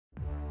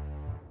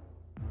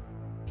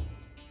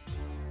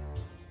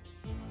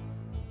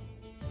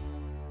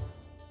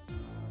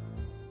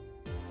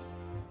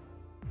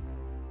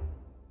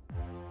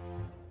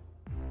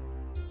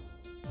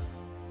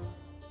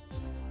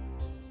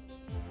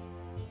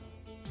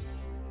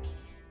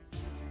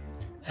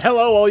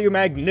Hello all you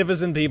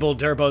magnificent people,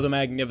 Derpo the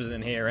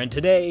Magnificent here, and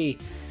today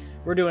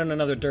we're doing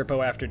another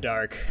Derpo After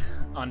Dark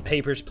on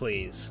Papers,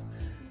 Please.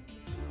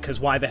 Cause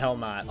why the hell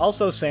not?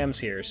 Also, Sam's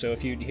here, so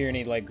if you hear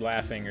any like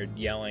laughing or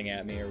yelling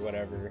at me or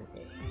whatever.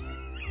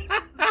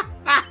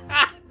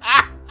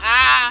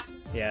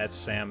 Yeah, it's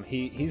Sam.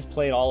 He's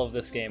played all of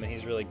this game and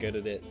he's really good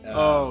at it.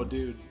 Oh,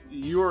 dude,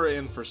 you are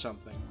in for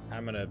something.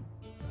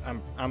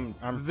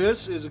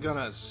 This is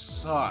gonna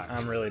suck.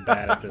 I'm really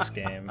bad at this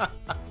game.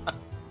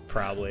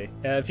 Probably.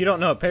 If you don't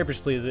know what Papers,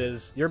 Please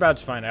is, you're about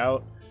to find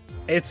out.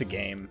 It's a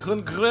game.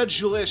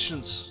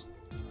 Congratulations!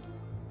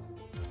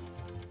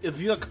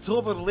 The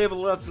October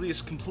laboratory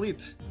is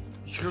complete.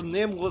 Your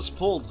name was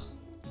pulled.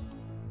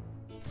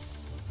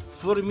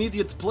 For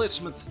immediate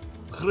placement,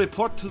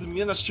 report to the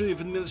Ministry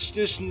of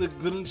Administration the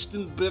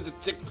Greenstein Bed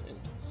Detective.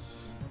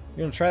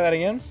 You gonna try that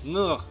again?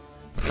 No.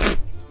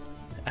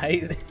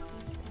 I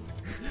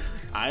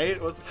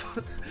What the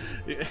fuck?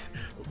 Yeah.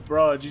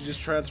 Bro, did you just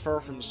transfer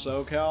from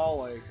SoCal?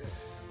 Like,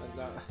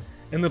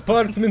 An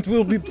apartment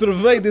will be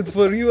provided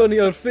for you and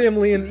your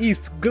family in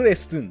East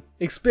Greenstein.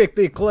 Expect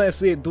a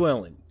Class A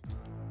dwelling.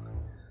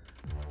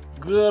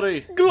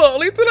 Glory.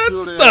 Glory to that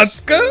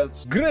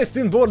Statska!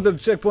 Greenstein border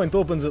checkpoint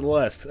opens at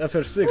last.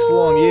 After 6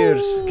 long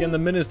years, can the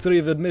Ministry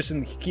of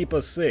Admission keep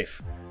us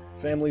safe?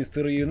 Families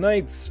to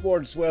reunite,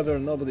 sports, weather,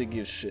 nobody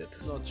gives shit.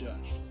 Not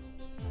judged.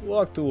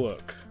 Walk to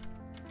work.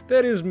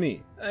 There is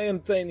me. I am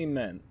Tiny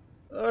Man.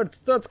 Our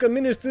Statska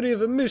Ministry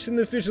of Admission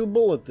official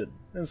bulletin.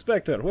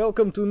 Inspector,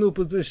 welcome to new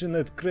position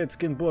at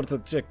Kretskin border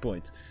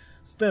checkpoint.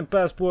 Stamp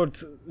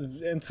passport,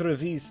 entry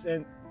visa,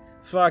 and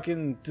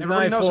fucking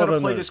deny Everybody knows foreigners. how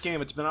to play this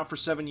game. It's been out for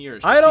 7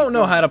 years. I don't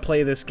know how to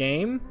play this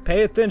game.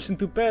 Pay attention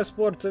to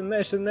passports and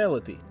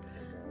nationality.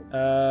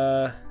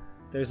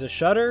 There's a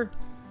shutter.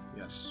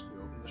 Yes, we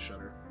open the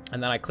shutter.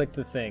 And then I click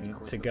the thing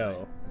click to the go.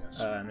 thing, yes.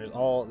 And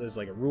there's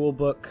like a rule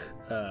book,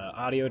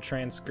 audio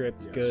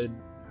transcript, Yes. good.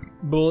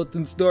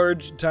 Bulletin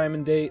storage, time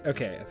and date.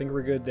 Okay, I think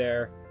we're good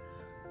there.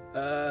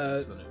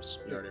 That's the news.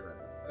 We already read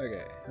that.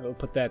 Okay, we'll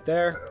put that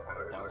there.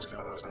 Dallas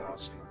Cowboys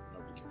lost.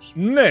 Nobody cares.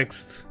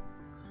 Next!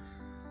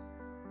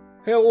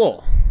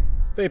 Hello.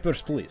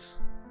 Papers, please.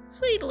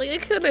 Finally, I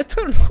can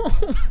return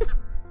home.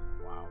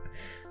 Wow.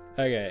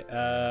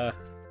 Okay,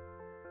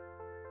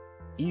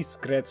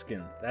 East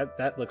Kretskin.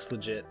 That looks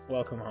legit.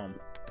 Welcome home.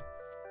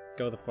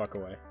 Go the fuck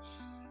away.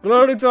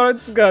 Glory to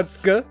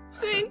Skatska.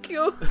 Thank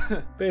you.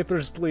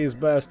 Papers, please,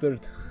 bastard.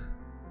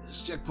 This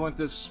checkpoint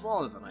is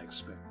smaller than I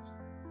expected.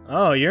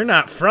 Oh, you're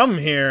not from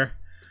here.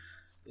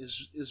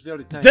 It's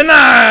very tiny.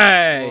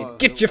 Deny! Oh,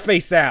 Get your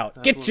face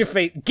out. Get was- your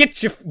face.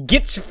 Get your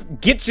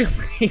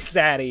face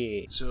out of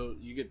here. So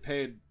you get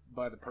paid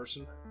by the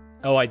person.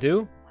 Oh, I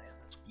do.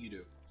 You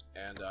do,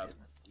 and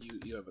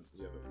you have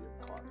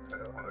a clock.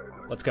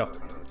 Let's go.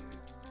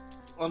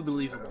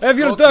 Unbelievable. Have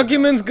your Okay.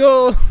 documents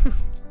go.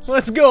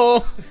 Let's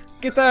go.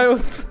 Get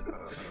out.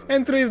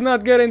 Entry is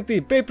not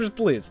guaranteed. Papers,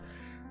 please.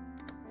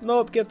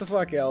 Nope. Get the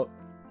fuck out.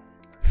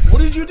 What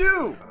did you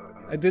do?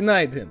 I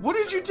denied him. What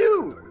did you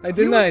do? I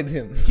denied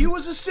him. He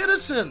was a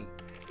citizen.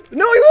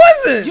 No, he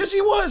wasn't. Yes,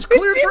 he was.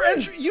 Cleared for didn't.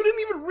 entry. You didn't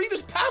even read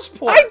his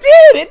passport. I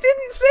did. It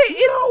didn't say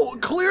it. No,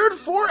 cleared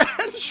for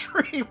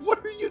entry.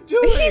 What are you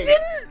doing? He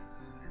didn't.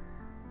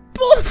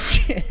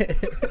 Bullshit.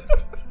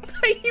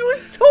 He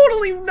was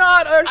totally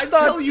not our I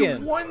tell you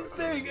Stotskin. one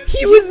thing.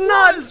 He was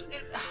not.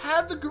 It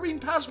had the green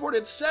passport.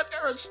 It said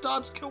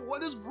Aristotska.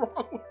 What is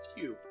wrong with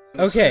you?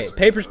 Okay, Just-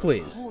 papers,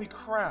 please. Holy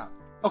crap.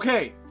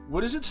 Okay,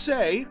 what does it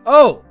say?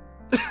 Oh,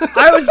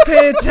 I was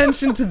paying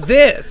attention to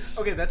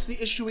this. Okay, that's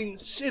the issuing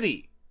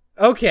city.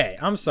 Okay,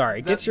 I'm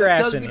sorry. Get your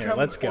ass does in here. become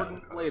Let's go.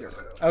 important later.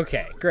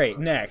 Okay, great.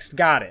 Next.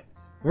 Got it.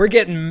 We're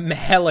getting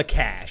hella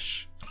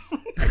cash.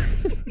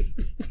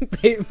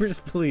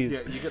 Papers, please.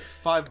 Yeah, you get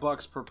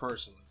 $5 per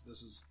person.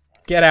 This is.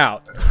 Get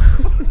out.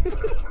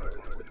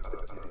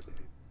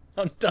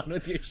 I'm done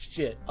with your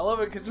shit. I love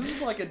it because this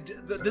is like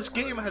this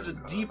game has a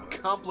deep,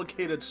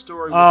 complicated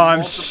story. Oh,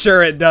 I'm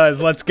sure it does.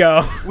 Let's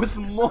go. with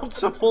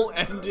multiple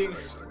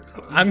endings.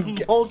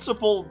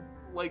 Multiple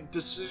like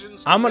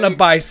decisions. I'm gonna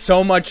buy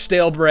so much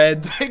stale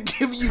bread. They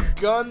give you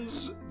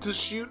guns to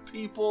shoot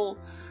people.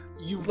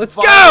 You Let's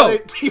go!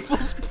 violate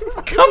people's.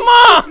 Come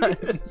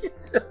on!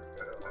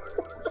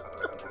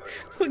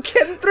 We're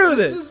getting through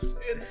this.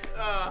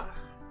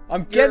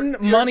 I'm getting you're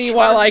money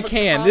while I charged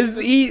can. with This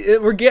is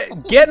we're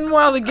getting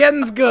while the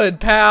getting's good,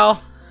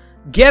 pal.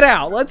 Get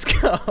out. Let's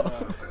go.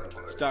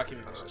 This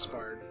document is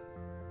expired.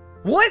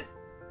 What?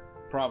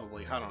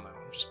 Probably. I don't know.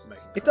 I'm just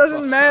making. It doesn't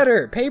crap up.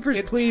 matter. Papers,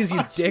 It please, you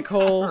does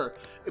dickhole. matter,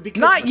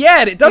 because Not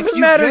yet. It doesn't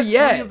matter if you get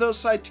yet. 3 of those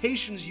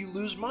citations, you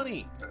lose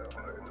money.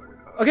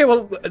 Okay,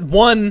 well,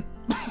 one.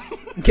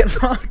 Get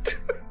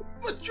fucked.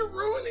 But you're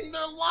ruining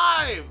their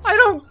lives. I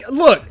don't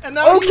look. And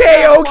now Okay,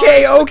 you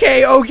okay, have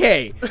okay,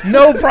 okay.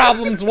 No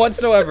problems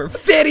whatsoever.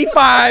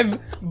 55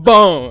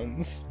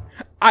 bones.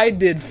 I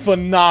did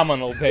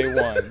phenomenal day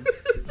one.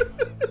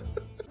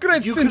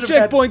 Great You could've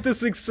checkpoint to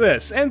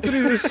success.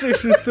 Entry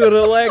restrictions to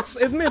relax.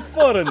 Admit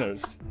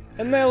foreigners.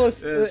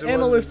 Analysts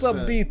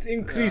upbeat,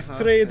 increased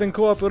trade and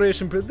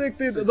cooperation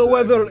predicted. The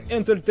weather,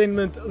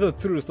 entertainment, the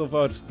truth of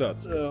our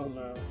stats. Oh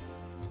no.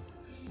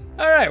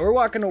 Alright, we're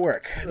walking to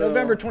work.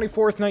 November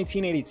 24th,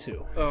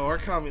 1982. Oh, our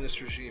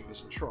communist regime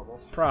is in trouble.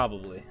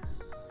 Probably.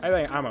 I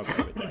think I'm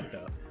okay with that,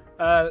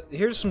 though.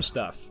 Here's some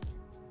stuff.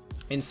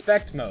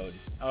 Inspect mode.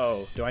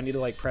 Oh, do I need to,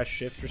 like, press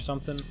shift or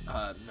something?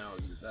 No,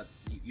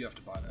 you have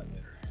to buy that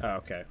later. Oh,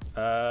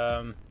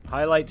 okay.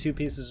 Highlight 2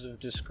 pieces of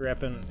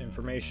discrepant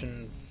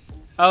information.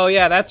 Oh,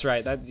 yeah, that's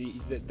right.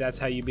 That's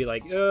how you be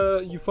like,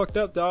 you fucked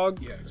up,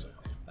 dog. Yeah,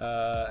 exactly.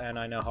 And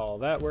I know how all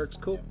that works.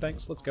 Cool,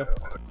 thanks, let's go.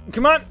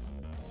 Come on!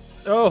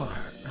 Oh,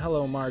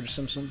 hello, Marge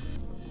Simpson.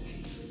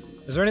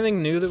 Is there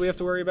anything new that we have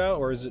to worry about,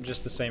 or is it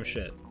just the same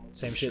shit?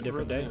 Same shit,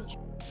 different day?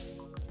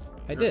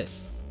 I did.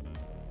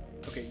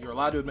 Okay, you're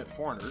allowed to admit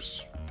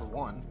foreigners, for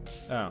one.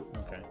 Oh,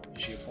 okay.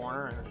 Is she a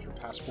foreigner, and is your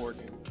passport...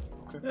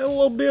 Okay.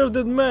 Hello,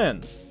 bearded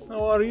man.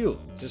 How are you?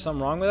 Is there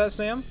something wrong with that,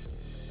 Sam?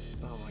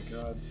 Oh my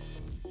god.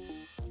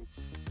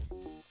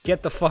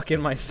 Get the fuck in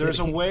my city. There's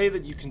a way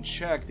that you can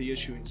check the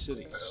issuing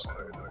cities.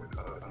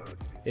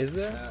 Is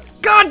there?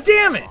 God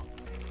damn it!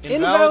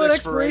 Invalid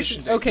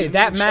expiration. date. Okay,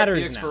 that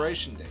matters the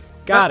expiration date.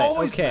 Got that it.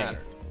 Always okay. Mattered.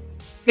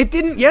 It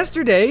didn't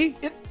yesterday.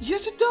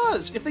 Yes, it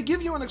does. If they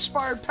give you an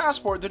expired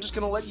passport, they're just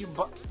gonna let you.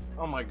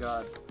 Oh my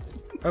god.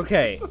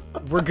 Okay,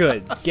 we're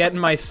good. Get in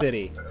my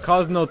city.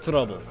 Cause no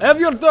trouble. Have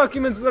your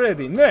documents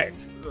ready.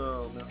 Next.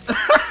 Oh no.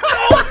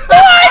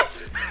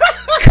 What?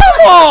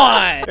 Come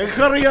on! Hey,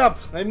 hurry up!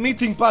 I'm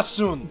meeting boss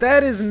soon.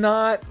 That is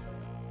not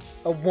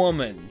a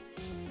woman.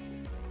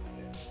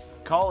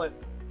 Call it.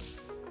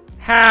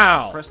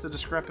 How? Press the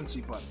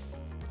discrepancy button.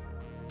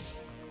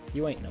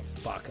 You ain't no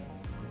fucking.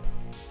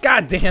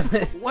 God damn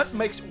it! What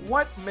makes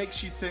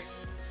you think?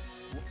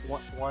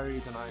 Why are you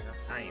denying her?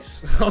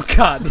 Nice. Oh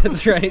god,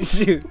 that's right.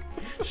 Shoot.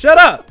 Shut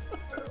up.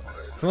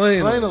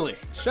 Finally.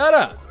 Shut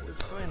up.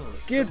 Finally.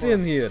 Get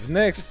in here.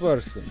 Next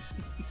person.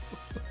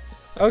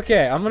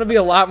 Okay, I'm gonna be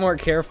a lot more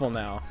careful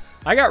now.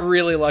 I got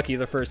really lucky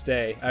the first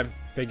day. I'm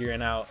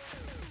figuring out.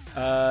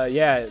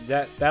 Yeah,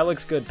 that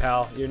looks good,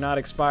 pal. You're not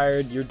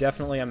expired. You're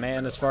definitely a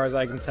man as far as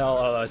I can tell.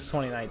 Oh, it's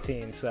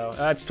 2019, so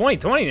it's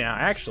 2020 now,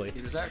 actually.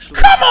 It is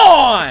actually. Come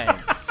on!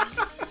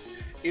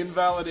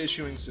 Invalid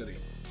issuing city.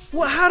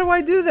 Well, how do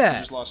I do You that?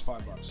 just lost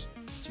 $5. So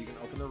you can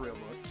open the real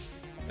book.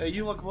 Hey,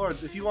 you look bored.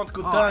 If you want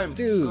good time,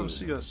 dude. come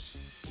see us.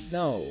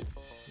 No.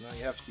 No,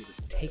 you have to keep it.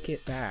 Take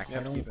it back. You I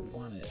have to don't keep it.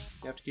 want it.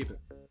 You have to keep it.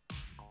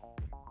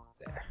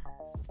 There.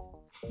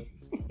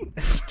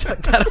 Tuck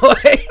that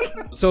away.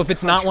 So if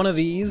it's not one of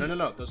these...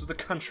 No. Those are the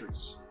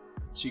countries.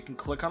 So you can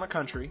click on a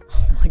country.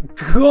 Oh my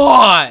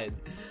god!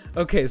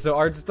 Okay, so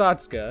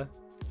Arstotzka.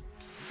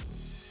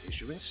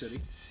 Issuing city.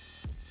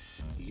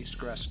 East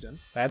Greston.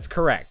 That's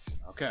correct.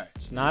 Okay.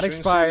 It's not Issuing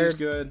expired. city's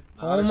good.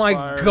 Oh Not my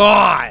expired.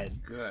 god!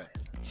 Good.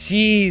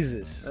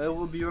 Jesus. It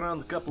will be around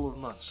a couple of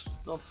months.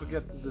 Don't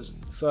forget to visit.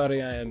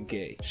 Sorry, I am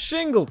gay.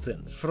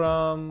 Shingleton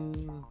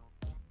from...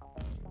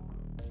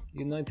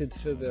 United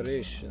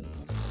Federation.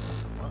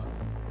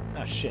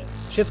 Oh shit.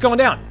 Shit's going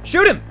down.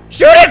 Shoot him!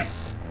 Shoot him!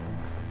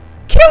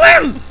 Kill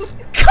him!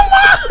 Come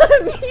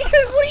on! What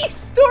are you,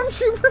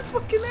 stormtrooper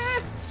fucking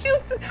ass?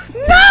 Shoot the...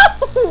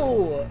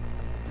 No!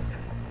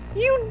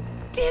 You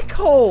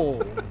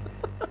dickhole!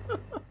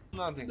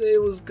 Nothing. They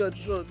was cut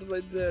short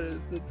by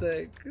terrorist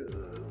attack.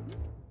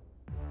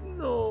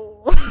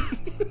 No.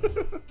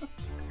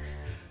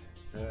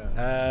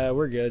 Yeah.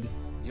 We're good.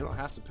 You don't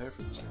have to pay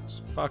for these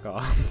things. Fuck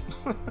off.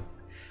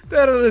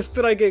 Terrorist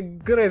strike at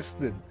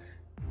Greston.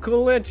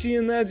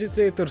 Kolechian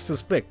agitator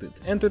suspected.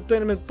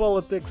 Entertainment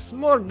politics.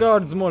 More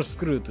guards, more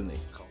scrutiny.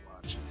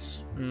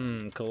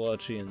 Kolaches.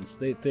 Kolechians.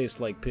 They taste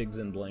like pigs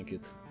in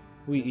blanket.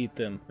 We eat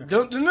them.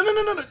 Don't. No.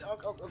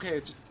 Okay,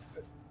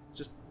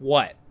 just.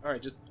 What? All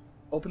right, just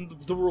open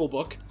the rule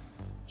book.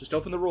 Just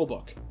open the rule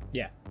book.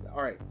 Yeah.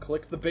 All right,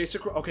 click the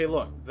basic. Okay,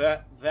 look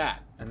that.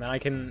 And then I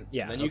can.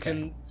 Yeah. Then you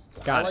can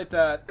Got highlight it.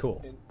 that.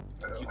 Cool. And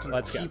you can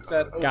Let's keep go.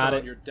 that open Got it.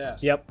 on your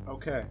desk. Yep.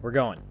 Okay. We're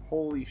going.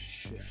 Holy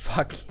shit.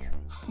 Fuck you.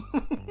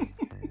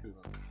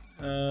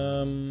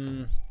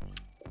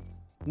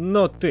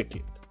 No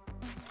ticket.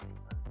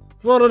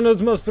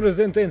 Foreigners must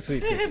present entry I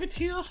ticket. have it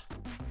here.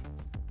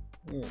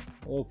 Oh,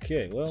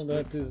 okay, well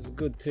that is a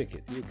good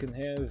ticket. You can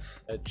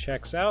have it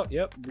checks out.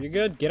 Yep, you're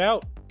good. Get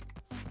out.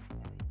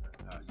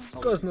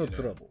 Cause no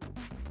trouble.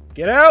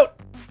 Get out.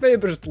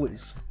 Papers,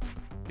 please.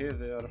 Hey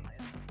there.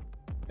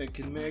 I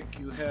can make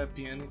you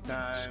happy Just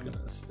anytime.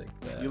 gonna stick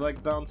that. You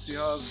like bouncy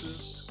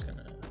houses?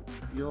 Gonna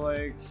You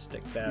like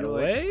stick that you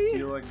away. Like,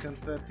 you like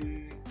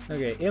confetti?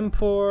 Okay,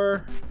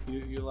 import.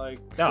 You like?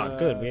 Oh,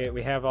 good.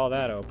 We have all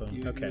that open.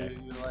 You, Okay.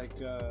 You like?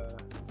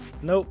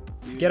 Nope.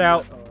 You, Get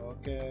out.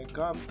 Okay,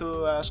 come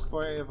to ask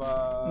for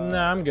Ava.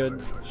 Nah, I'm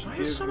good. Why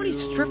give are so many you-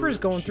 strippers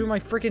going through my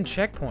freaking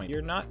checkpoint?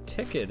 You're not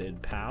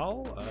ticketed,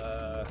 pal.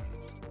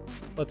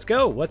 Let's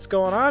go. What's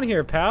going on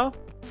here, pal?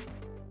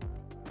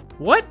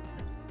 What?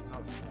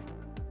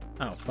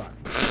 Oh, fuck.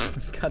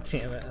 God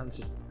damn it. I'm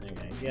just...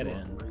 Okay, get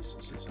in.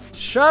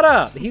 Shut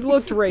up! He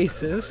looked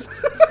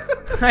racist.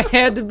 I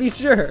had to be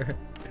sure.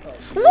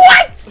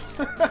 What?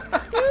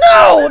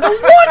 No! The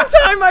one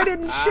time I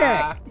didn't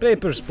check!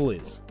 Papers,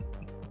 please.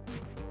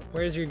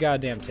 Where's your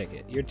goddamn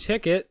ticket? Your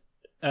ticket,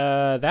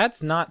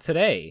 that's not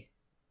today.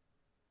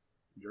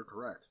 You're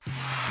correct.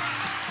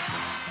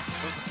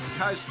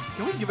 Guys,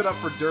 can we give it up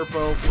for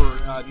Derpo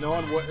for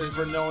knowing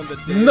the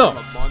day No. of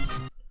the month?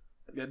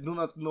 I do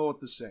not know what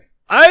to say.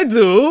 I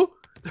do!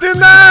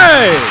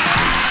 Deny!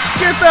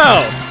 Get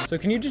out! So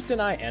can you just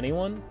deny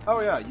anyone? Oh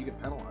yeah, you get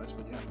penalized,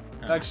 but yeah.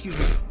 Oh. Excuse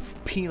me,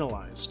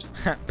 penalized.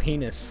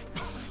 Penis.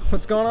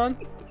 What's going on?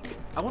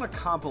 I want a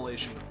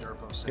compilation of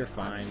Derpo saying You're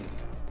fine.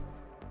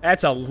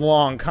 That's a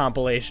long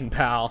compilation,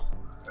 pal.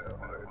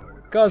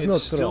 Cause It'd no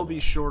still trouble. be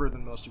shorter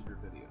than most of your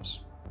videos.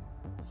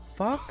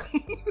 Fuck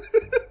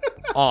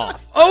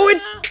off. Oh,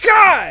 it's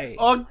Guy!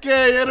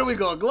 Okay, here we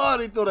go.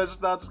 Glory to the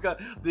States,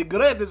 the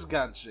greatest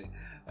country.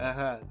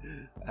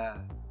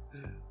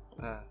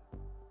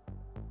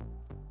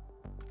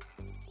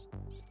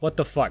 What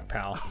the fuck,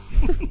 pal?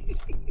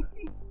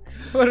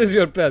 What is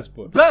your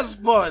passport?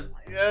 Passport!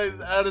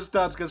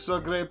 Aristotle is so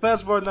great.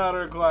 Passport not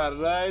required,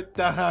 right?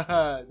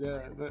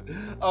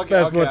 Okay,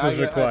 Passport okay, is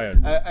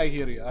required. I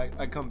hear you.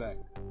 I come back.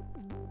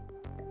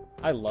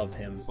 I love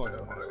him.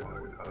 Fuck off.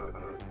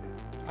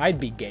 I'd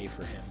be gay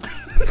for him.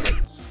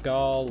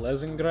 Skull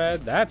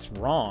Leningrad? That's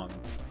wrong.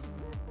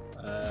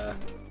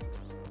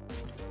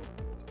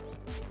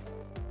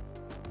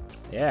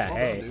 Yeah, Hold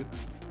hey. on, dude.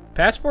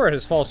 Passport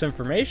has false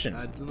information.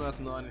 I do not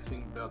know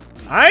anything about the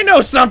I know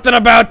something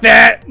about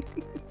that!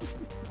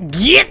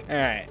 Get!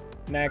 Alright,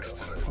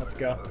 next. Let's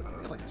go.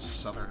 You're like a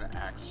southern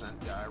accent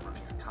guy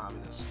running a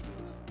communist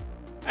booth.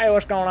 Hey,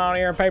 what's going on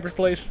here? Papers,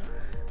 please.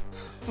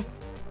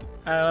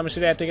 Let me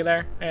see that ticket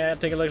there. Yeah,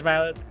 that ticket looks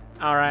valid.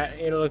 Alright,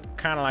 it'll look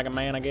kind of like a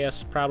man, I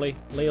guess. Probably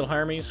Lil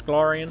Hermes,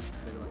 Glorian,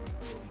 Maybe like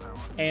a little power.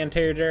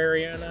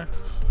 Anterioriana.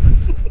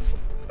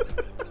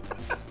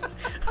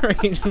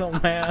 Regional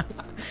map.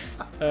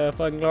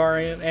 Fucking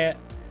Glorian.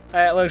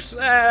 That looks,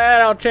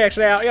 that all checks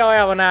out. Y'all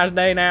have a nice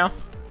day now.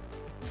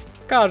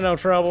 Cause no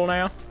trouble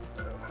now.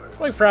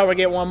 We can probably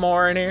get one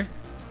more in here.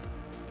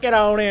 Get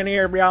on in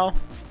here, y'all.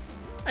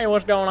 Hey,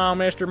 what's going on,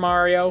 Mr.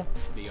 Mario?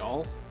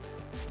 Y'all?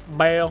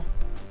 Bell.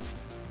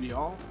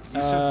 Y'all?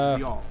 You said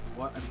y'all.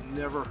 What? I've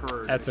never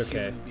heard That's of a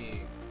okay. human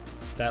being.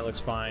 That looks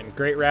fine.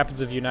 Great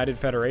Rapids of United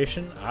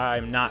Federation.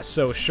 I'm not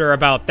so sure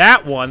about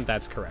that one.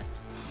 That's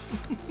correct.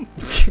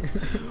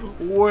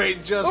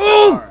 Wait, just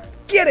Ooh! alright.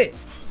 Get it!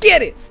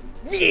 Get it!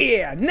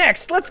 Yeah!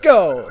 Next, let's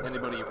go!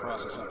 Anybody you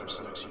process after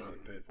 6, you don't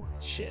get paid for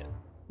it. Shit.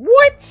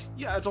 What?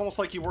 Yeah, it's almost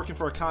like you're working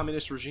for a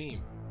communist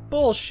regime.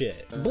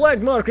 Bullshit.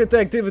 Black market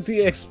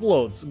activity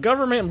explodes.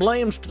 Government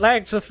blames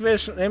tax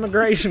efficient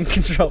immigration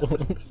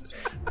controls.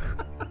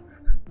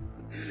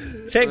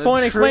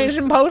 Checkpoint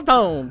expansion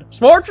postponed.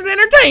 Sports and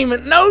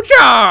entertainment, no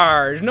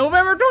charge.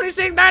 November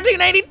 26,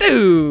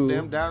 1982.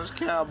 Them Dallas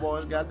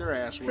Cowboys got their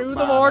ass whipped Through the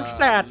by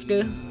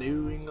Warstadska.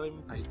 New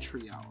England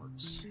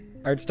Patriots.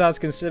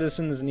 Arstotzkan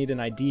citizens need an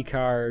ID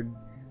card.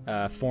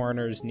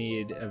 Foreigners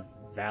need a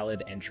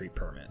valid entry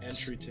permit.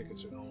 Entry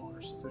tickets are no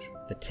longer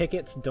sufficient. The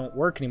tickets don't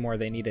work anymore.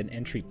 They need an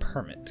entry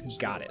permit.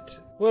 Got it.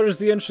 Where is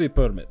the entry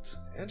permit?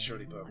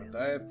 Entry permit.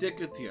 I have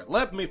ticket here.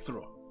 Let me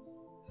through.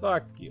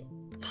 Fuck you.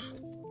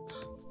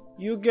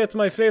 You get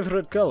my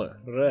favorite color,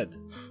 red.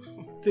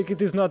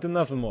 Ticket is not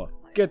enough anymore.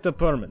 Get the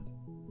permit.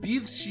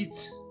 Beef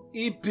shit.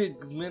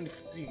 Epic man.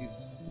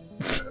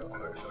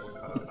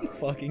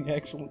 Fucking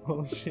excellent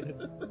bullshit.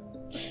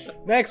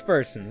 Next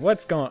person.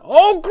 What's going on?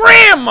 Oh,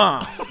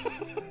 Grandma!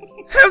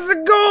 How's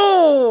it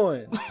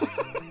going?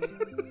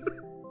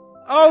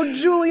 Oh,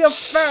 Julia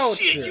Foucher.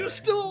 Shit, you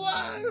still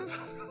alive?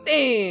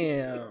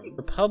 Damn.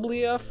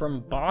 Republia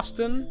from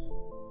Boston?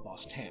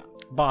 Boston.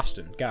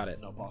 Boston. Got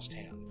it. No,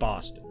 Boston.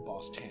 Boston.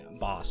 Boston.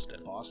 Boston.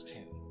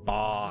 Boston.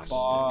 Boston.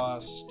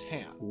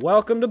 Boston.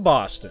 Welcome to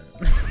Boston.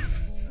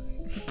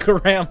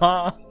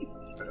 Grandma.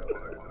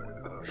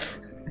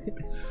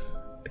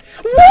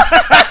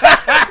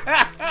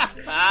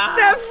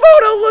 That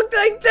photo looked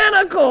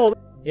identical!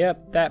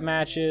 Yep, that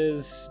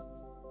matches.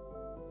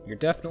 You're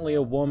definitely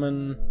a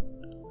woman.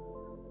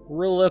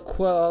 Rilla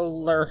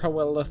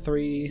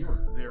 3.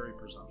 Very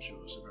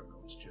presumptuous of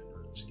everyone's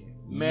gender in this game.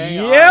 May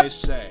Yep. I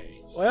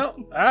say? Well,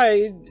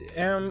 I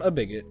am a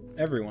bigot.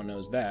 Everyone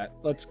knows that.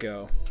 Let's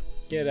go.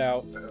 Get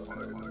out.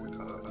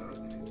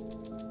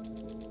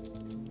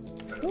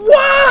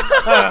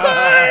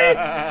 What?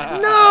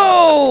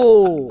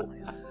 No!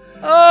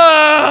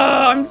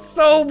 Oh, I'm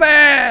so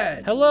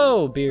bad!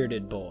 Hello,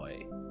 bearded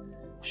boy.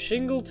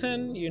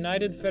 Shingleton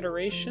United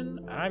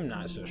Federation? I'm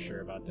not so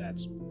sure about that.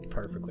 That's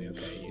perfectly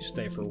okay. You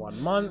stay for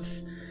 1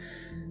 month.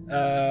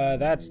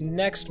 That's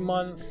next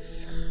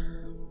month.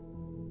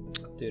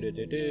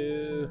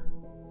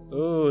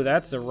 Ooh,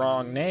 that's the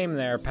wrong name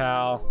there,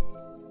 pal.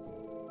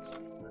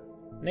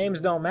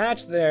 Names don't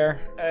match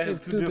there. I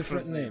have two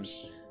different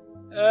names.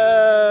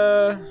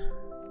 Said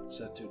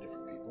 2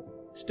 different people.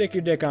 Stick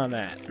your dick on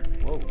that.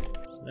 Whoa.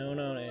 No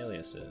known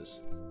aliases.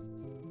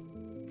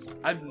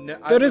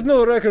 There is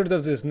no record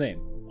of this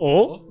name.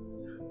 Oh?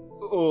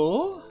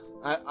 Oh?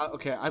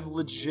 Okay, I've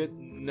legit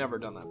never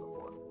done that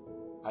before.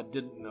 I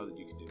didn't know that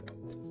you could do that.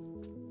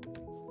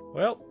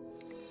 Well,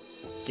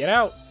 get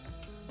out.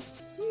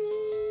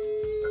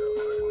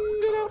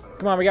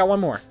 Come on, we got one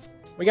more.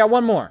 We got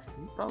one more.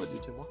 You can probably do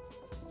 2 more.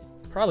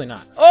 Probably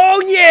not.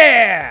 Oh,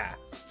 yeah!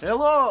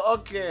 Hello,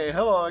 okay,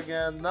 hello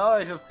again. Now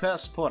I have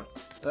passport.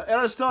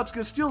 Aristotle's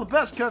is still the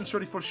best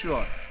country for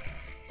sure.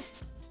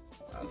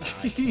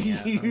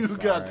 You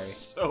got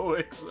so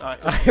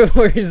excited.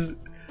 Where's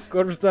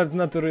Corpstad's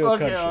not a real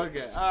country.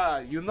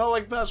 Okay. You know,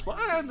 like passport.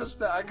 I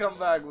understand. I come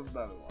back with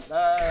another one.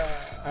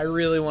 I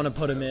really want to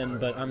put him in,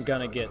 but I'm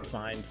gonna get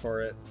fined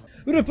for it.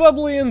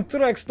 Republican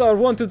track star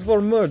wanted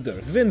for murder.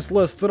 Vince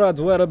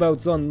Lestrad's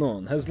whereabouts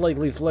unknown. Has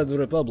likely fled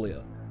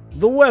Republia.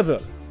 The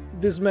weather.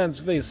 This man's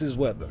face is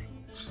weather.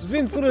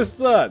 Vince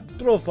Lestrade,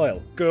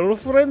 profile.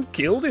 Girlfriend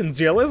killed in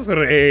jealous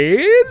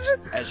rage?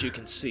 As you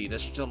can see,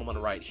 this gentleman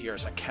right here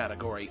is a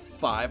Category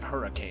 5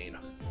 hurricane.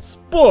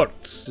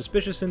 Sports.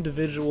 Suspicious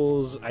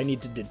individuals, I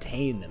need to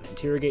detain them.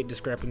 Interrogate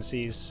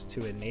discrepancies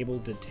to enable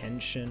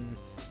detention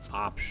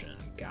option.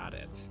 Got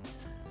it.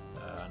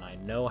 And I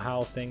know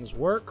how things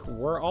work.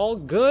 We're all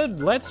good.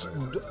 Let's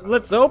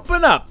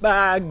open up.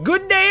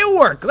 Good day at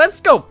work.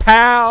 Let's go,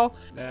 pal.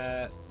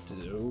 That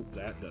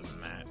doesn't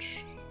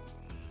match.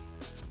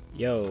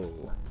 Yo,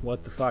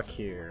 what the fuck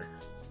here?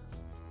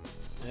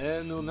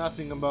 I know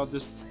nothing about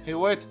this. Hey,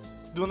 wait.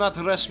 Do not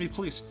arrest me,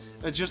 please.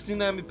 Just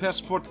deny me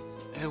passport.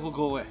 I will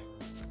go away.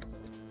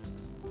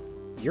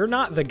 You're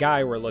not the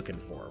guy we're looking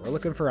for. We're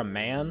looking for a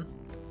man.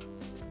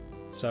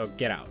 So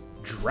get out.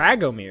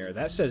 Dragomir.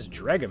 That says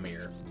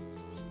Dragomir.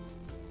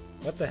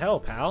 What the hell,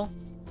 pal?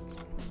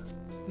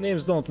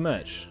 Names don't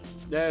match.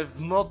 I have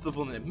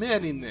multiple names.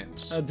 Many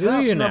names.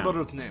 Do you now? Number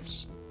of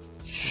names.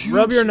 Huge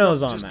Rub your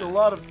nose on just that. A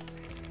lot of...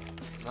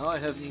 Now I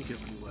have ink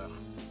everywhere.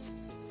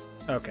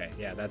 Okay,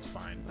 yeah, that's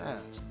fine.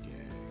 That's gay.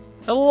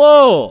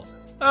 Hello!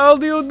 How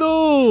do you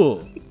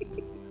do?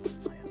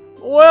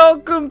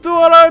 Welcome to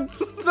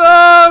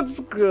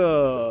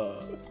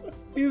Artstatska!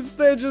 You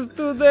stay just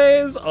 2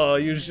 days? Oh,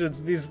 you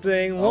should be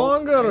staying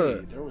longer.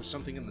 Hey, there was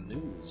something in the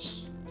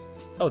news.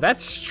 Oh,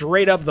 that's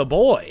straight up the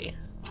boy.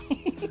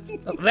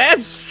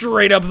 That's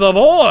straight up the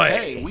boy.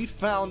 Hey, we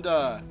found,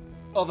 the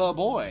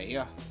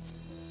boy.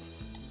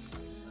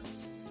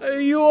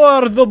 You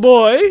are the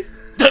boy?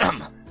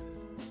 Damn!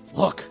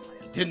 Look,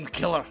 didn't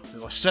kill her.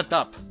 It was set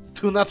up.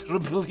 Do not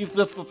believe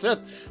that.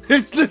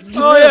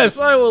 Oh yes,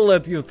 I will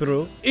let you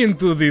through.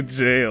 Into the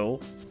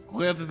jail.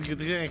 Where did you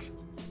drink?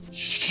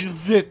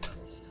 Shit.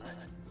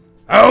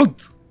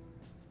 Out!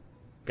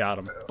 Got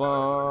him.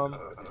 Bum.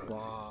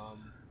 Bum.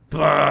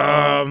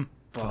 Bum.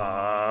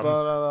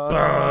 Bum.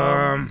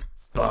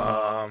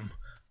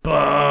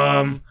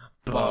 Bum.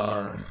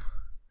 Bum.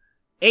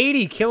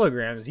 80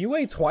 kilograms. You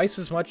weigh twice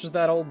as much as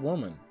that old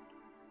woman.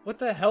 What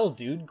the hell,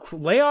 dude?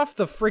 Lay off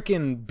the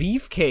freaking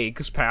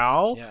beefcakes,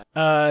 pal.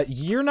 Yeah.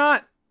 You're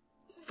not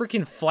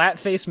freaking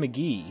Flat-Face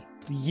McGee.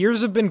 The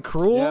years have been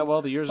cruel. Yeah,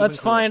 well, the years have been cruel.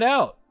 Let's find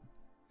out.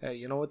 Hey,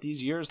 you know what?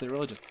 These years, they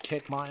really just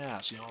kicked my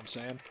ass, you know what I'm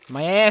saying?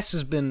 My ass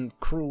has been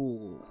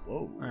cruel.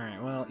 Whoa.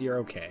 Alright, well, you're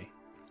okay.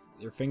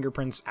 Your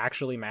fingerprints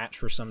actually match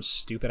for some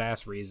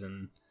stupid-ass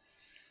reason.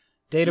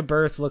 Date of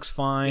birth looks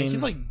fine. Yeah, he,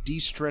 like,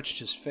 de-stretched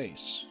his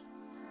face.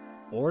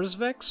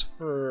 Orzvex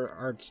for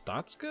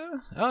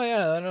Artstatska? Oh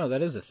yeah, I know,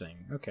 that is a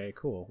thing. Okay,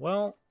 cool.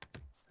 Well,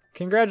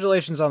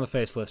 congratulations on the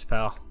facelift,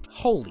 pal.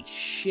 Holy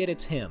shit,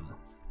 it's him.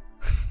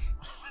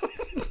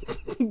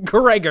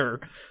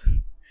 Gregor.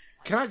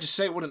 Can I just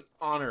say what an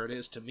honor it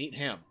is to meet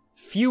him?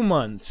 Few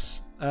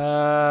months.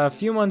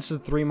 Few months to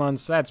 3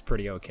 months, that's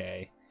pretty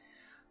okay.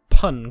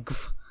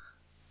 Pungv.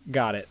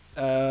 Got it.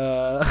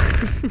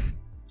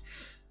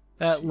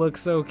 That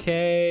looks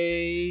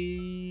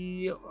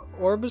okay.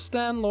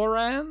 Orbistan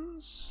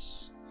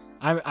Lorans?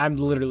 I'm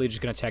literally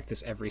just gonna check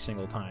this every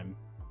single time.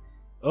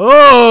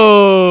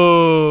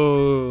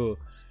 Oh!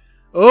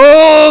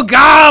 Oh,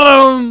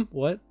 got him!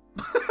 What?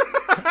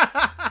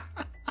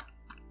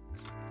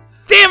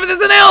 Damn it,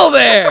 there's an L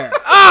there!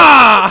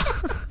 Ah!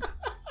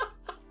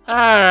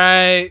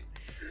 Alright.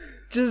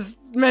 Just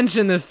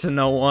mention this to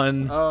no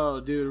one. Oh,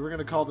 dude, we're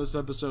gonna call this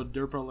episode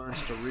Derpo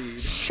Learns to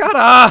Read. Shut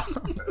up!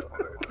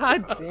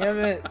 God damn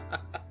it.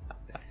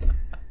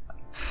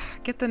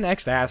 Get the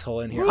next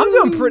asshole in here. I'm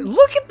doing pretty.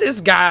 Look at this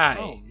guy!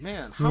 Oh,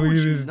 man. How would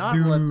you not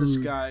let this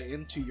guy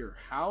into your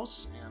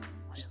house and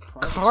just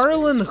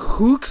Carlin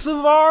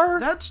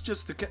Hooksavar? That's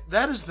just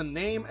that is the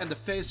name and the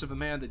face of a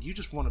man that you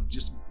just want to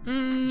just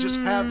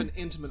have an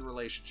intimate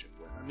relationship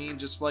with. I mean,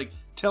 just like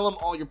tell him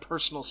all your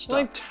personal stuff.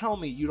 Like, tell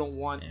me you don't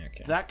want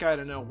that guy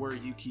to know where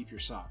you keep your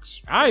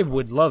socks. I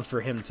would love for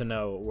him to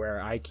know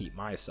where I keep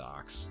my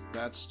socks.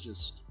 That's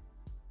just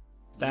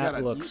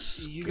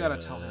you gotta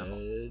tell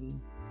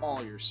him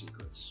all your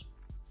secrets.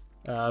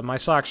 My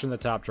socks from the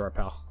top drawer,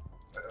 pal.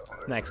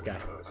 Next guy.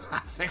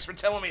 Thanks for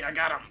telling me. I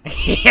got him.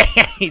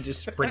 He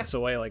just sprints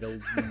away like a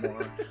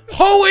moron.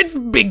 Oh, it's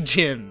Big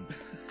Chin.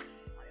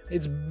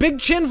 It's Big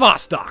Chin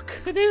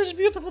Vostok. Today is a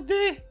beautiful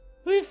day.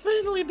 We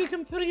finally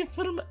become free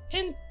from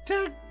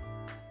enter.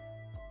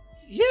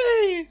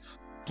 Yay!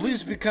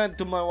 Please be kind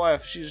to my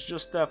wife. She's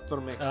just after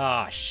me.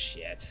 Ah,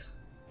 shit.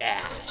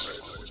 Ah, shit.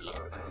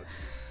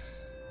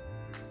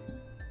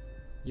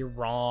 You're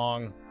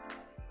wrong.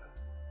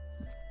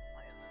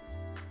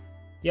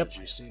 Yep. Did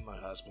you see my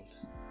husband?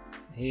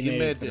 He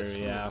made it through,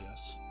 through, yeah.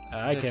 yes.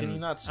 I Can can you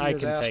not see I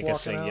his can ass take a walking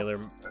singular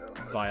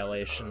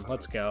violation.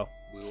 Let's go.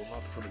 We will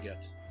not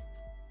forget.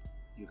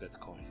 You get the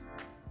coin.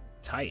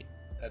 Tight.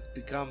 It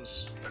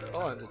becomes...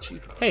 Oh, and the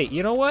cheap one. Hey,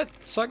 you know what?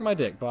 Suck my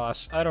dick,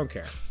 boss. I don't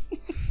care.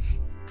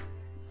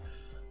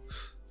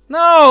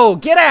 No!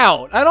 Get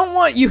out! I don't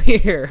want you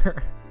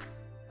here!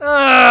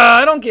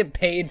 I don't get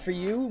paid for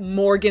you,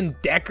 Morgan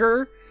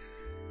Decker.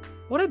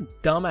 What a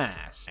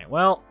dumbass.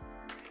 Well...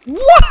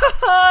 What?!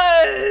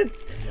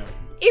 Yeah.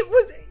 It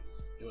was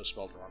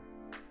spelled wrong.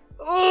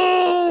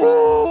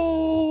 Oh!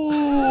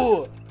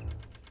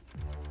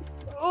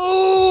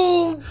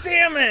 Oh!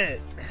 Damn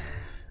it!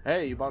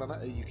 Hey, you bought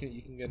you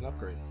can get an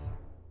upgrade.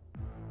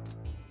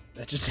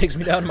 That just takes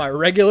me down to my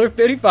regular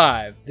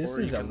 55. This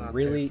Or is you a cannot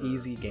really pay for-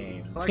 easy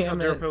game. I like how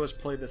Damn it. Derpo has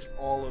played this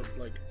all of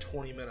like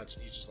 20 minutes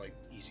and he's just like,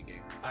 easy game.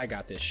 I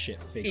got this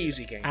shit figured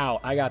Easy game. out.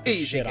 I got this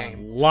Easy shit game.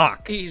 on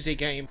lock. Easy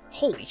game.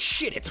 Holy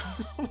shit, it's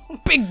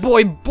Big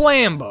Boy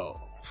Blambo.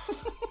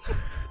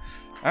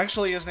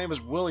 Actually, his name is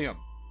William.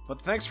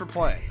 But thanks for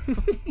playing.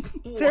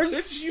 There's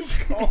What did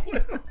you call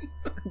him?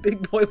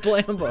 Big Boy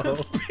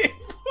Blambo. Big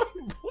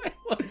Boy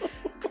Blambo.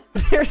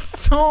 There's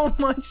so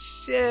much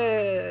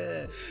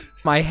shit.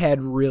 My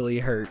head really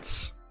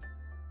hurts.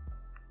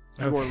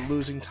 You are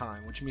losing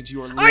time, which means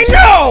you are losing I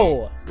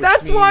know! Which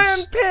That's why I'm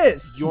means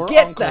pissed! your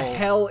Get the uncle-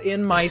 hell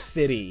in my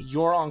city.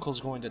 Your uncle's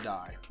going to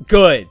die.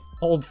 Good.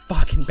 Old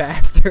fucking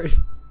bastard.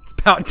 It's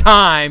about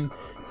time.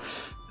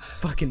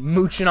 Fucking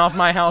mooching off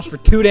my house for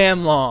too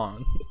damn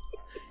long.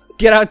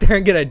 Get out there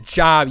and get a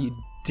job, you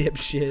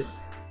dipshit.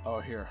 Oh,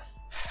 here.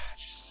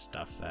 Just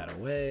stuff that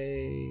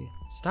away.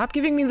 Stop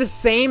giving me the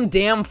same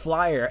damn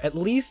flyer. At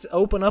least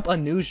open up a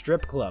new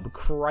strip club.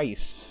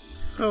 Christ.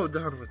 So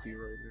done with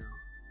you right now.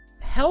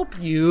 Help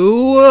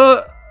you?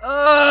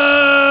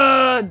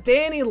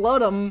 Danny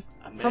Ludham.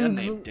 A man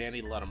named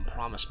Danny Ludham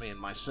promised me and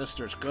my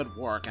sister's good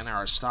work in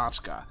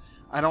Arstotzka.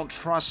 I don't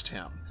trust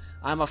him.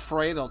 I'm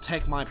afraid he'll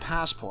take my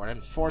passport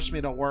and force me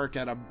to work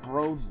at a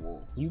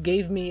brothel. You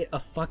gave me a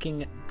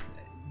fucking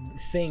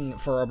thing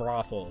for a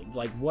brothel.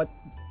 Like, what?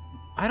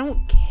 I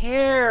don't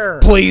care.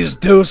 Please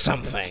do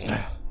something.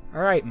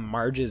 Alright,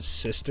 Marge's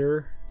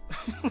sister.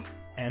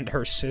 And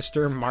her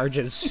sister,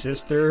 Marge's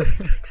sister.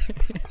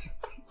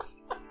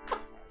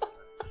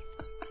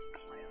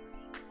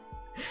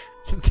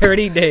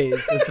 $30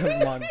 days. That's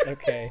a month.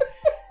 Okay.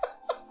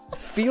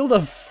 Field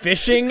of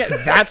fishing?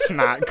 That's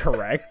not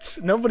correct.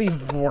 Nobody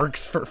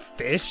works for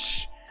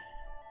fish.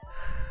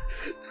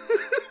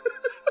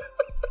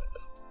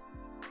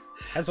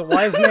 As a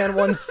wise man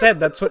once said,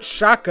 that's what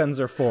shotguns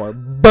are for.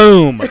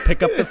 Boom!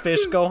 Pick up the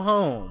fish, go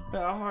home.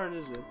 How hard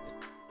is it?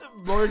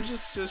 Marge's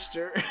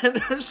sister and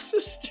her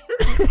sister.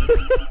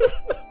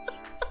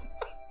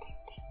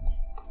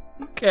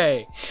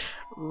 Okay.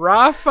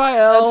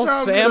 Raphael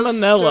That's how I'm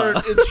Salmonella. gonna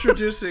start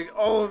introducing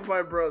all of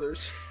my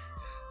brothers.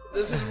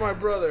 This is my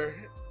brother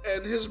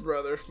and his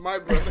brother, my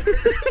brother.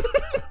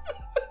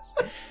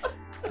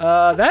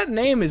 That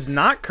name is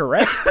not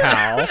correct,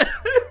 pal.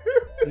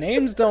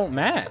 Names don't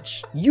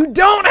match. You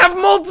don't have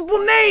multiple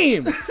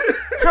names!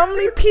 How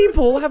many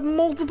people have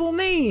multiple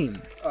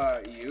names?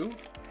 You?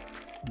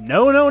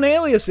 No known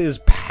aliases,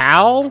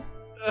 pal.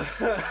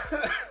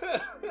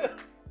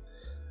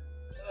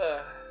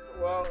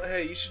 Well,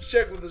 hey, you should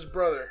check with his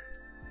brother.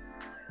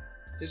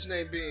 His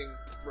name being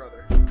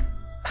brother.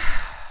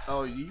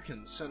 Oh, you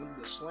can send him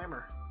the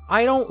slammer.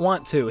 I don't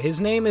want to. His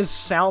name is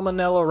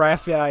Salmonella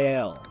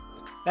Raphael.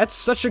 That's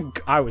such a...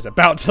 I was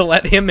about to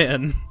let him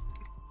in.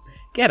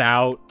 Get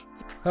out.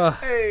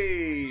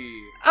 Hey!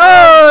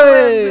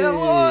 Hey!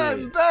 Hello,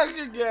 I'm back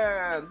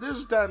again!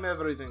 This time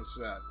everything's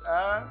set.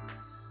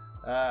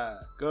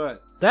 Good.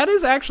 That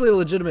is actually a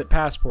legitimate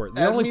passport.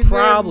 The And only me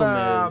problem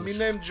name, is...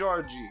 Me name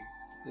Georgie.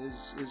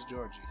 Is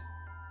Georgie.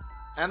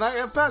 And I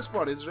have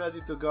passport, it's ready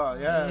to go,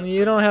 yeah.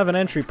 You don't have an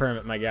entry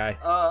permit, my guy.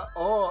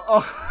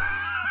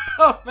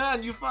 Oh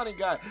man, you funny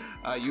guy.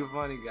 You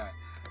funny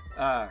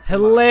guy.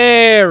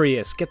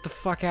 Hilarious. Get the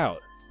fuck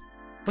out.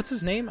 What's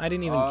his name? I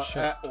didn't even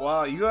check.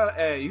 Wow,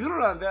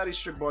 you're on very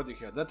strict boarding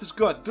here. That is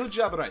good. Do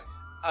job right.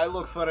 I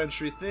look for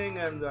entry thing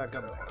and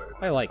come back.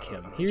 I like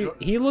him.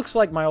 He looks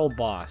like my old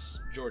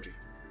boss. Georgie.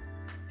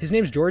 His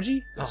name's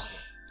Georgie? Yes.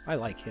 Oh, I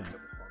like him.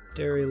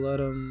 Derry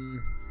Ludham.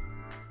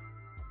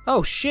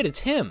 Oh shit, it's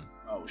him.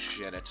 Oh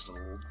shit, it's the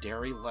little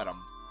Derry Ludham.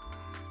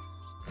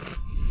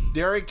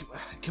 Derry,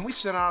 can we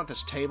sit down at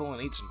this table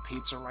and eat some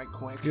pizza right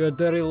quick? You're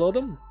Derry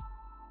Ludham?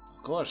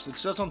 Of course, it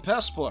says on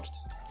passport.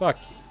 Fuck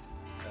you.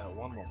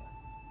 One moment.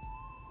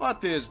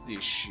 What is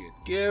this shit?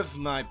 Give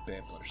my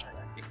papers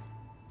back.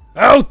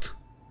 Out!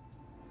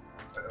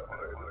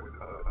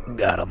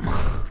 Got him.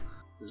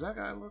 Does that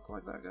guy look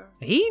like that guy?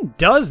 He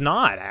does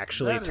not,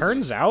 actually. That is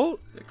Turns a out.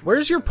 thick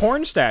Where's your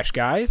porn stash,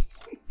 guy?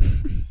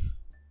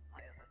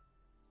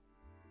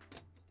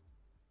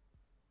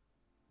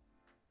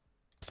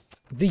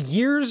 The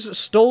years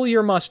stole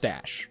your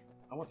mustache.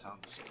 I want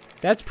Thomas.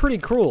 That's pretty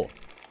cruel.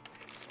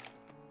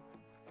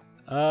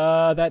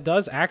 That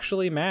does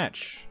actually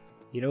match.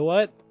 You know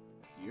what?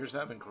 The years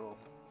have been cruel.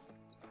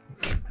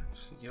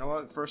 You know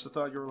what? At first I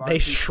thought you were lying. They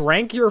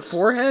shrank your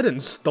forehead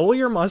and stole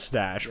your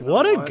mustache. You know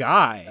what a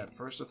guy. At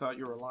first I thought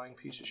you were a lying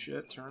piece of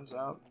shit. Turns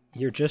out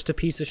you're just a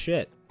piece of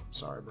shit.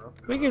 Sorry, bro.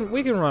 We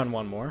can run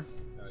one more.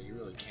 No, you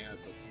really can't,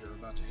 but you're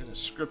about to hit a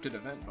scripted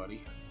event,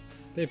 buddy.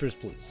 Papers,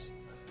 please.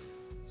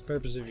 It's the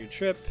purpose of your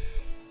trip.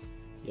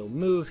 You'll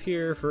move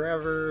here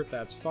forever.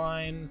 That's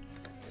fine.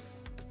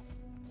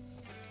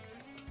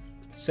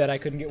 Said I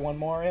couldn't get one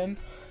more in.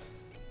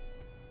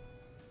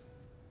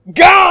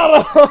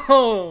 Got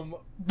him!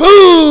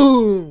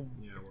 Boom!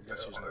 Yeah, well,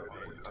 guess who's not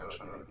paying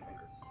attention,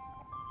 motherfucker?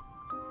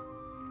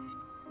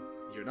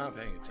 You're not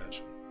paying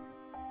attention.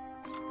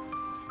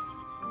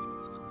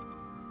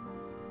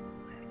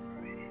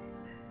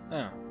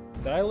 Oh.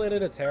 Did I let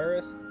in a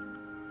terrorist?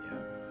 Yeah.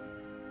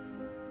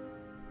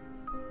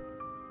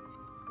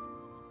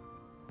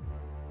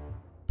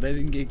 I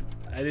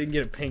didn't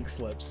get a pink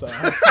slip, so.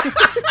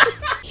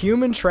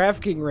 Human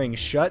trafficking ring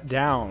shut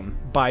down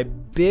by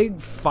Big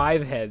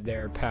Fivehead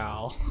there,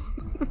 pal.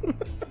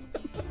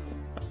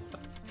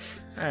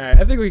 Alright,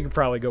 I think we could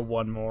probably go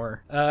one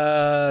more.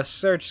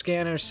 Search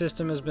scanner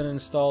system has been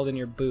installed in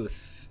your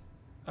booth.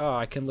 Oh,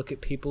 I can look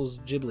at people's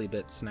Ghibli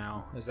bits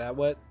now. Is that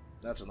what?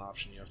 That's an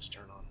option you have to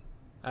turn on.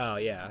 Oh,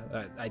 yeah.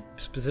 I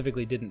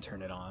specifically didn't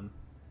turn it on.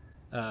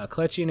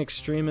 Kalechian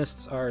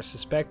extremists are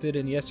suspected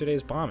in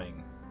yesterday's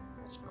bombing.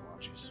 Some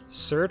Kalaches.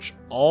 Search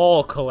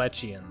all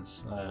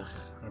Kalechians.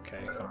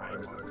 Okay,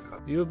 fine.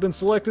 You have been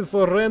selected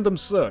for random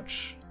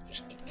search.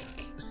 It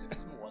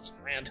wasn't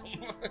random.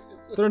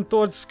 Turn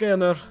towards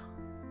scanner.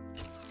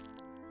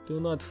 Do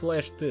not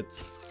flash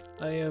tits.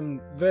 I am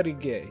very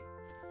gay.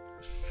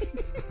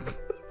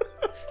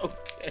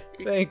 Okay.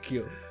 Thank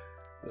you.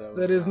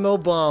 There is no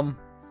bomb.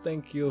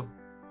 Thank you.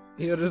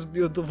 Here is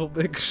beautiful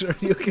picture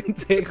you can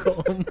take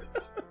home.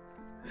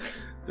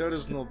 There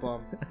is no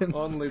bomb.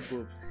 Only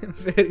boob. I'm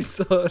very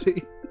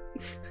sorry.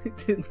 I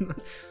did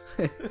not.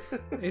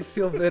 I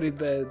feel very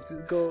bad.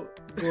 Go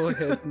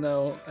ahead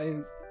now.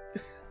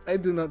 I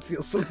do not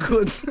feel so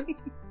good.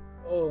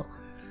 Oh,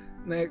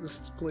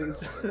 next,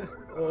 please.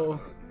 Oh,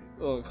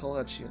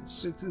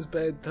 Kalachians. it is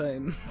bad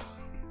time.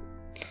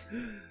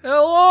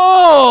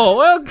 Hello!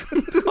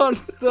 Welcome to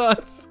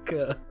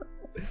Arstotzka.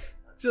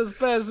 Just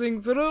passing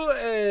through.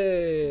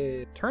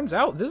 Hey. Turns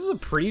out this is a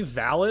pretty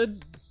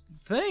valid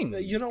thing.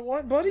 You know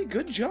what, buddy?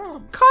 Good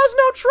job. Cause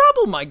no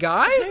trouble, my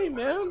guy. Hey,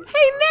 man.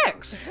 Hey,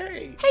 next.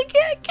 Hey. Hey,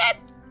 get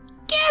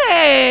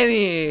in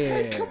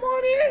here. Hey, come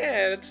on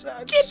in.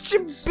 Get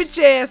your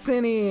bitch ass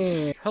in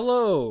here.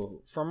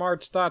 Hello, from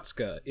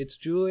Arstotzka. It's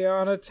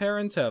Juliana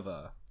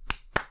Taranteva.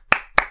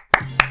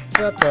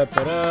 What?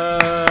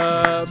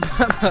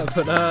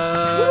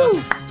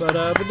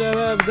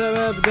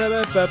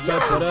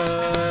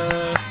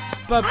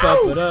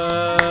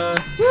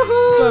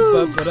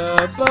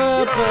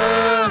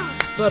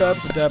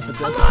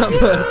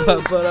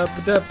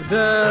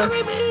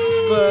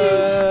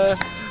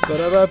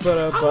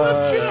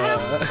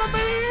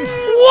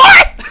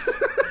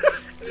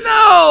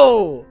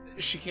 No!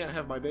 She can't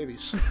have my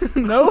babies.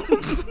 Nope.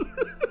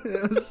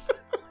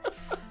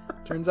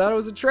 Turns out it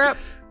was a trap.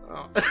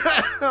 Oh.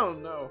 Oh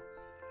no.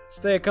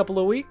 Stay a couple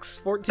of weeks,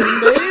 14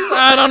 days?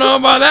 I don't know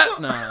about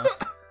that. No.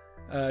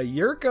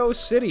 Yurko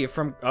City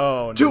from...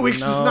 Oh, 2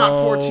 weeks is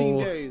not 14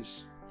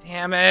 days.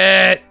 Damn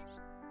it.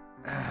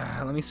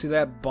 Let me see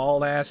that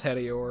bald-ass head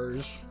of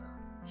yours.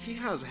 He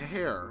has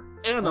hair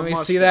and Let a me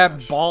mustache. see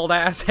that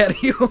bald-ass head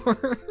of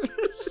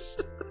yours.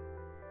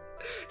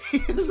 He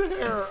has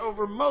hair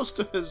over most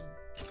of his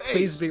face.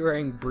 Please be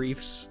wearing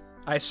briefs.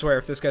 I swear,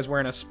 if this guy's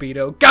wearing a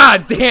Speedo...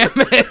 God damn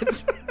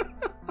it!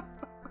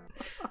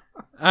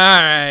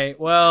 Alright,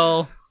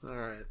 well...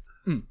 Alright.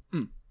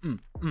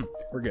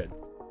 We're good.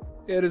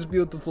 It is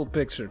beautiful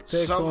picture.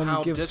 Take Somehow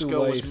home, give Disco to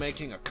was wife.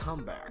 making a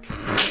comeback.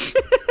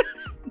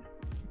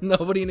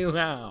 Nobody knew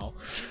how.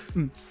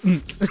 It's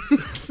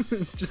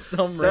just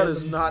some That random...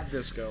 is not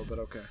Disco, but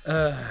okay.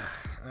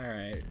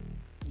 Alright.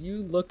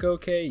 You look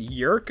okay.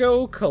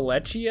 Yurko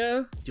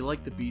Kalechia? You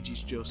like the Bee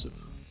Gees, Joseph?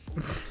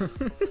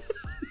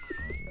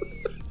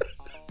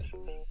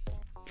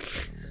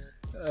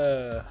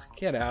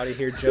 Get out of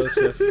here,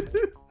 Joseph.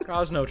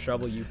 Cause no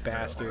trouble, you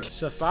bastard.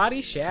 Safadi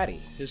Shaddy.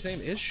 His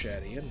name is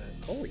Shaddy, isn't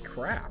it? Holy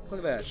crap. Look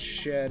at that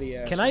shaddy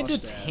ass Can I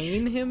mustache.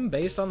 detain him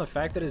based on the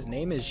fact that his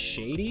name is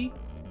Shady?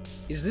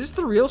 Is this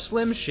the real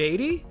Slim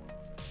Shady?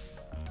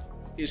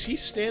 Is he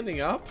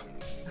standing up?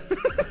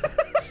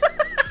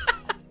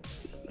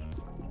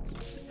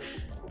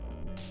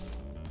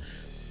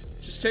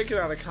 Just take it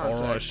out of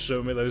context. Oh,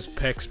 show me those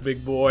pecs,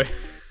 big boy.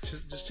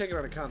 Just take it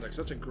out of context.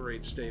 That's a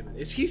great statement.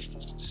 Is he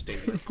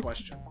statement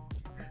question?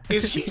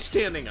 Is he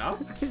standing up?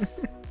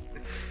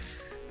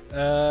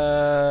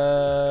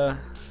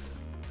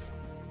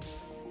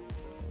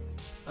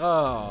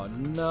 Oh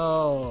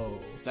no.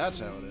 That's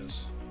how it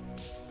is.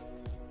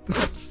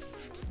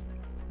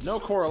 No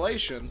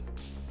correlation.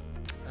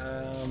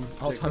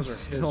 Also, I'm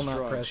still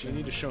not pressing. You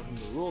need to show him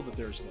the rule that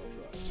there's no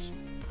drugs.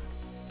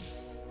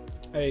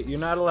 Hey, you're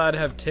not allowed to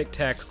have Tic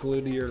Tacs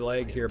glued to your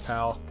leg here,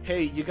 pal.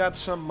 Hey, you got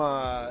some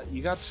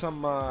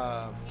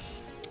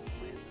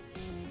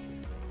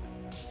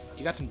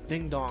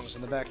ding-dongs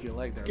on the back of your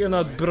leg there. You're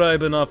not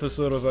bribe an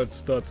officer of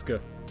Arstotzka.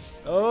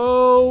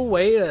 Oh,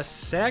 wait a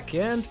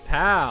second,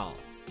 pal.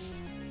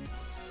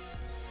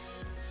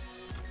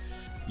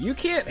 You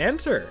can't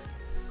enter.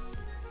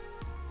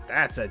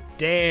 That's a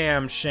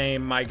damn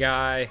shame, my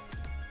guy.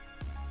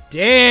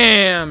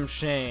 Damn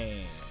shame.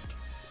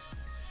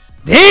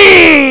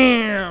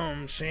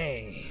 Damn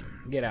shame.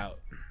 Get out.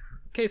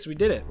 Okay, so we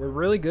did it. We're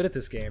really good at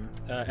this game.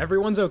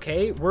 Everyone's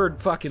okay. We're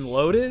fucking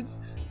loaded.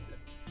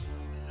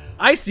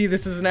 I see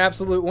this as an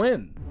absolute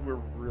win. We're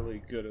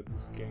really good at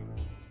this game.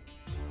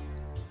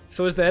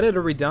 So is that it?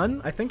 Are we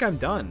done? I think I'm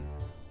done.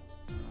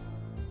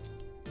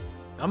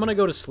 I'm gonna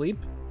go to sleep.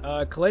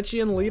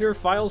 Kalechian leader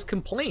files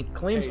complaint.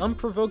 Claims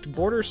unprovoked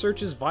border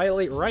searches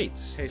violate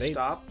rights. Hey,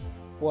 stop.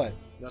 What?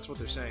 That's what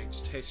they're saying.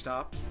 Just, hey,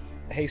 stop.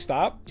 Hey,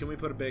 stop? Can we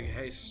put a big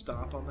hey,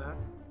 stop on that?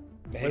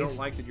 Hey, we don't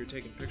like that you're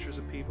taking pictures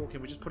of people.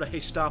 Can we just put a hey,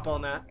 stop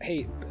on that?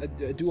 Hey,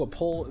 do a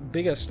poll,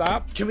 big a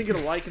stop? Can we get a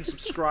like and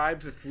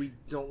subscribe if we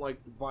don't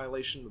like the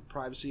violation of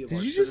privacy of our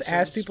citizens? Did you just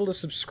ask people to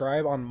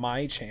subscribe on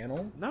my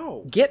channel?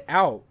 No. Get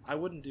out. I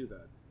wouldn't do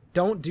that.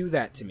 Don't do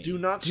that to me. Do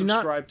not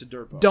subscribe to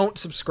Derpo. Don't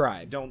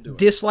subscribe. Don't do it.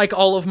 Dislike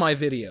all of my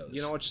videos.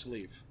 You know what? Just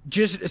leave.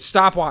 Just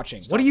stop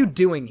watching. What are you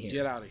doing here?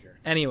 Get out of here.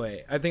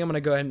 Anyway, I think I'm going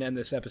to go ahead and end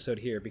this episode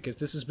here because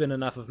this has been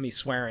enough of me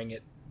swearing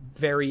at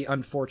very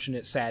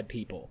unfortunate, sad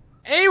people.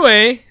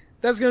 Anyway,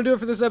 that's going to do it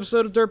for this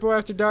episode of Derpo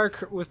After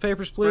Dark with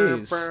Papers,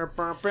 Please. Wait,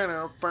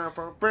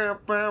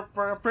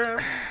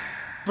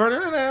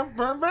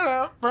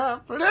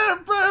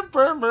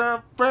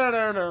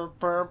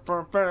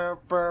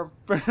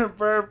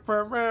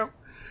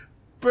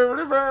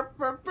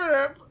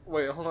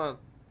 hold on.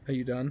 Are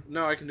you done?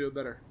 No, I can do it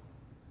better.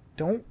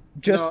 Don't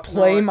just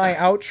play my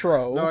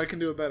outro. No, I can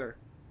do it better.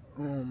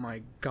 Oh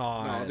my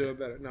god. No, I'll do it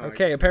better. No,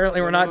 okay,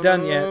 apparently we're not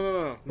done yet.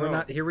 No. We're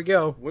not. Here we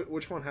go.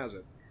 Which one has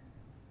it?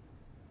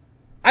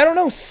 I don't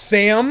know,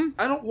 Sam.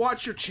 I don't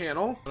watch your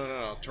channel.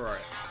 No.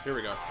 Alright. Here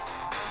we go.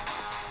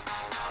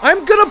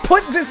 I'm gonna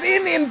put this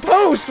in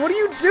post. What are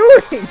you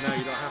doing? No,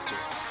 you don't have to.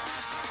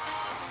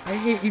 I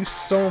hate you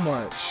so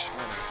much.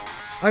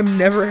 I'm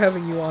never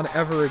having you on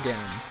ever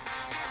again.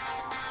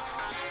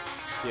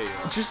 Yeah, you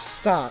are. Just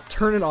stop.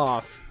 Turn it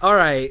off.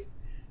 Alright.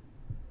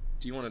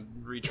 Do you want to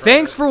retry?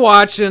 Thanks for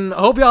watching.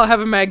 Hope y'all have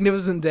a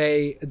magnificent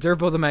day.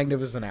 Derpo the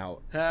Magnificent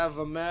out. Have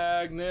a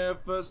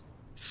magnificent...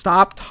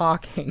 Stop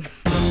talking.